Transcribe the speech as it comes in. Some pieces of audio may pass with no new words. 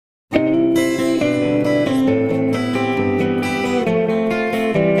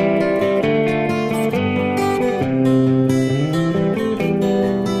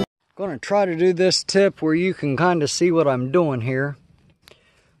try to do this tip where you can kind of see what I'm doing here.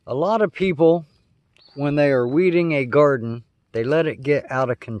 A lot of people, when they are weeding a garden, they let it get out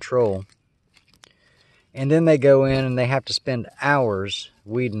of control. And then they go in and they have to spend hours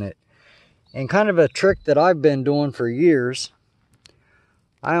weeding it. And kind of a trick that I've been doing for years,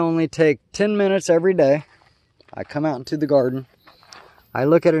 I only take 10 minutes every day. I come out into the garden, I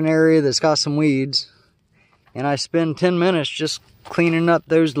look at an area that's got some weeds, and I spend 10 minutes just cleaning up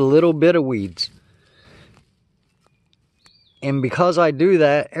those little bit of weeds. And because I do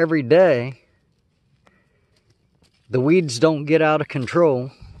that every day, the weeds don't get out of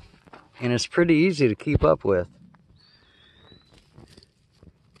control, and it's pretty easy to keep up with.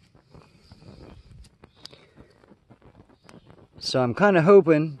 So I'm kind of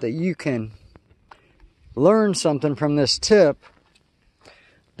hoping that you can learn something from this tip,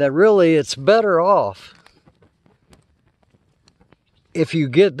 that really it's better off if you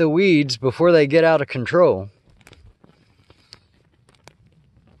get the weeds before they get out of control.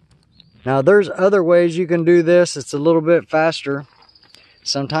 Now there's other ways you can do this. It's a little bit faster.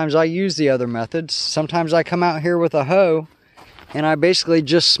 Sometimes I use the other methods. Sometimes I come out here with a hoe and I basically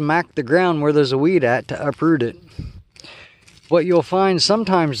just smack the ground where there's a weed at to uproot it. What you'll find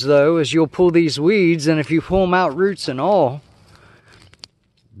sometimes though is you'll pull these weeds, and if you pull them out roots and all,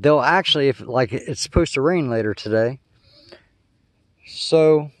 they'll actually, if like it's supposed to rain later today,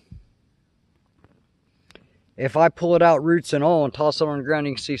 so if I pull it out roots and all and toss it on the ground,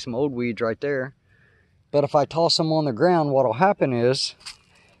 you can see some old weeds right there. But if I toss them on the ground, what'll happen is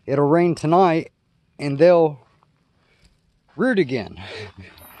it'll rain tonight and they'll root again.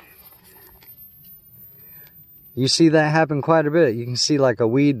 You see that happen quite a bit. You can see like a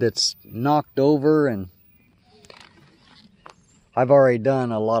weed that's knocked over, and I've already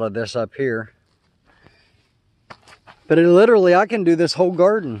done a lot of this up here. But it literally, I can do this whole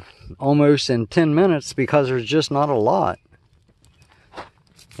garden almost in 10 minutes because there's just not a lot.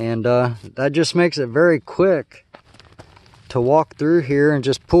 And that just makes it very quick to walk through here and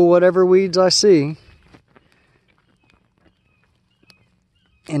just pull whatever weeds I see.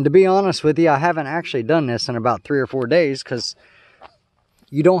 And to be honest with you, I haven't actually done this in about 3 or 4 days, because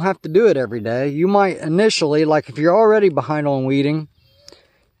you don't have to do it every day. You might initially, like if you're already behind on weeding,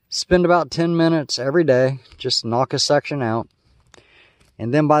 spend about 10 minutes every day, just knock a section out.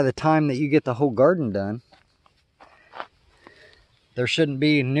 And then by the time that you get the whole garden done, there shouldn't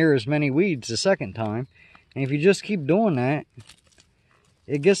be near as many weeds the second time. And if you just keep doing that,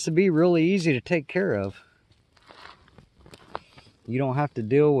 it gets to be really easy to take care of. You don't have to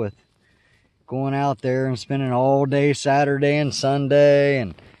deal with going out there and spending all day Saturday and Sunday.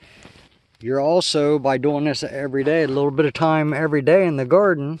 And you're also, by doing this every day, a little bit of time every day in the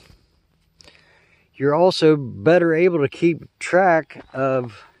garden, you're also better able to keep track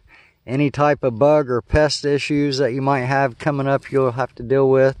of any type of bug or pest issues that you might have coming up you'll have to deal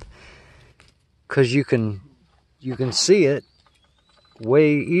with, because you can see it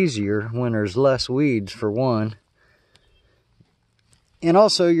way easier when there's less weeds, for one. And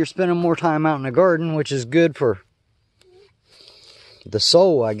also, you're spending more time out in the garden, which is good for the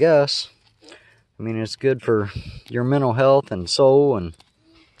soul, I guess. I mean, it's good for your mental health and soul.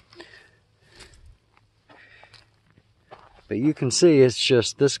 But you can see, it's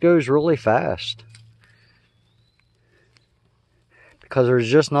just, this goes really fast, because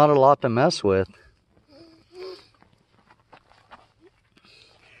there's just not a lot to mess with.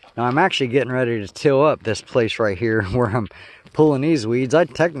 Now, I'm actually getting ready to till up this place right here where I'm pulling these weeds. I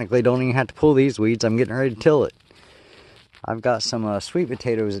technically don't even have to pull these weeds. I'm getting ready to till it. I've got some sweet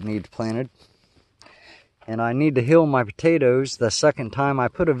potatoes that need planted, and I need to hill my potatoes the second time. I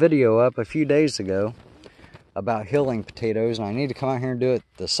put a video up a few days ago about hilling potatoes, and I need to come out here and do it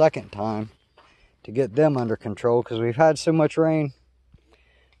the second time to get them under control, because we've had so much rain.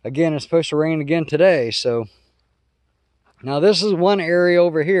 Again, it's supposed to rain again today. So now this is one area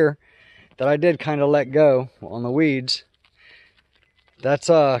over here that I did kind of let go on the weeds. That's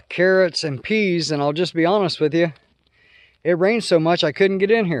carrots and peas, and I'll just be honest with you, it rained so much I couldn't get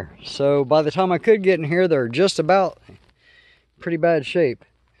in here. So by the time I could get in here, they're just about pretty bad shape.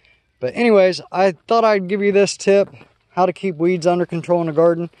 But anyways, I thought I'd give you this tip, how to keep weeds under control in the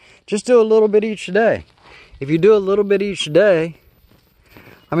garden. Just do a little bit each day. If you do a little bit each day,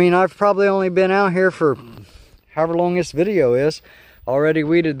 I mean, I've probably only been out here for however long this video is. Already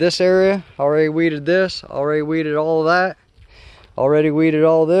weeded this area, already weeded this, already weeded all of that, already weeded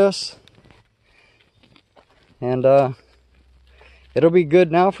all this. And it'll be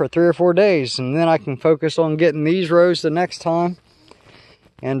good now for 3 or 4 days, and then I can focus on getting these rows the next time.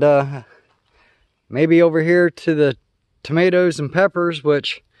 And maybe over here to the tomatoes and peppers,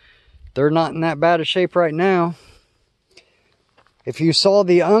 which they're not in that bad a shape right now. If you saw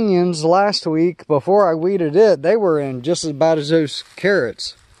the onions last week before I weeded it, they were in just as bad as those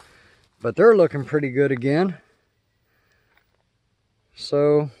carrots. But they're looking pretty good again.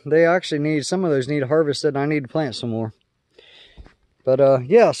 So they actually need, some of those need harvested, and I need to plant some more. But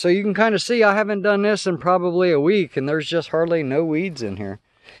yeah, so you can kind of see I haven't done this in probably a week, and there's just hardly no weeds in here.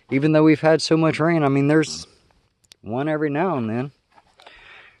 Even though we've had so much rain, I mean, there's one every now and then.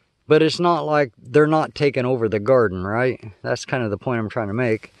 But it's not like they're not taking over the garden, right? That's kind of the point I'm trying to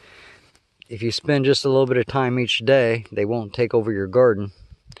make. If you spend just a little bit of time each day, they won't take over your garden.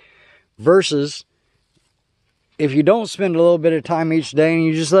 Versus, if you don't spend a little bit of time each day and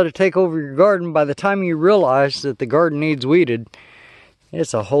you just let it take over your garden, by the time you realize that the garden needs weeded,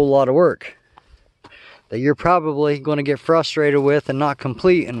 it's a whole lot of work that you're probably going to get frustrated with and not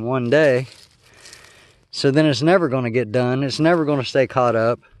complete in one day. So then it's never going to get done. It's never going to stay caught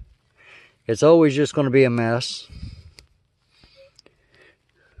up. It's always just going to be a mess.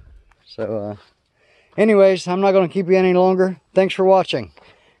 So, anyways, I'm not going to keep you any longer. Thanks for watching.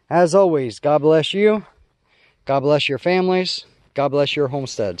 As always, God bless you. God bless your families. God bless your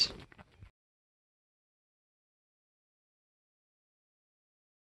homesteads.